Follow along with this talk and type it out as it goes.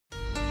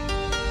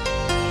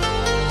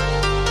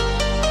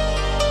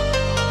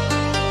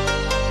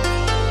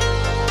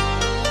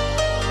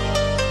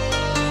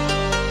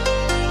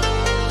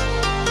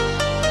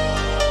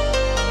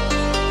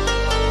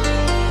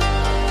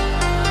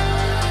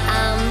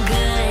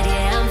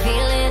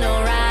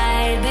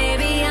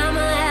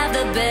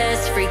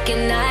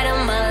freaking night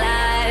of my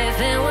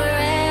life, and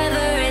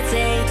wherever it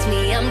takes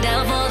me, I'm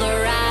down for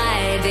the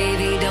ride.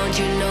 Baby, don't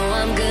you know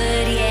I'm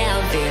good? Yeah,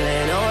 I'm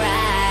feeling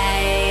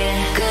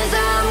alright. 'Cause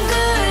I'm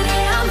good,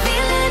 yeah, I'm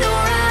feeling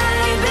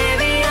alright.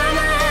 Baby,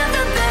 I'ma have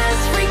the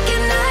best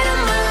freaking night of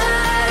my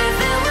life,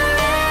 and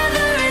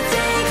wherever it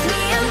takes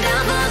me, I'm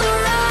down for the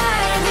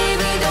ride.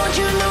 Baby, don't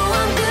you know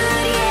I'm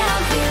good? Yeah,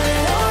 I'm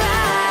feeling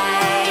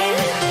alright.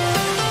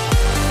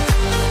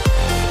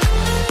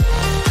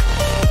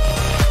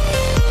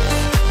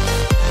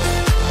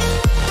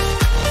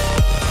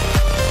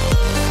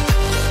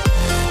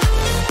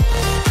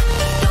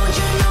 Don't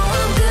you know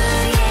I'm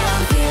good? Yeah,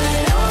 I'm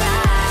feeling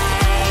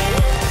alright.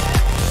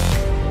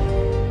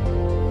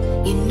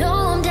 You know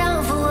I'm down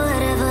for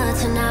whatever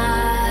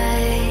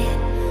tonight.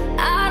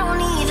 I don't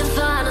need the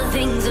final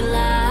things in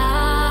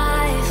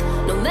life.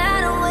 No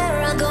matter where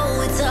I go,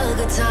 it's a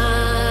good time.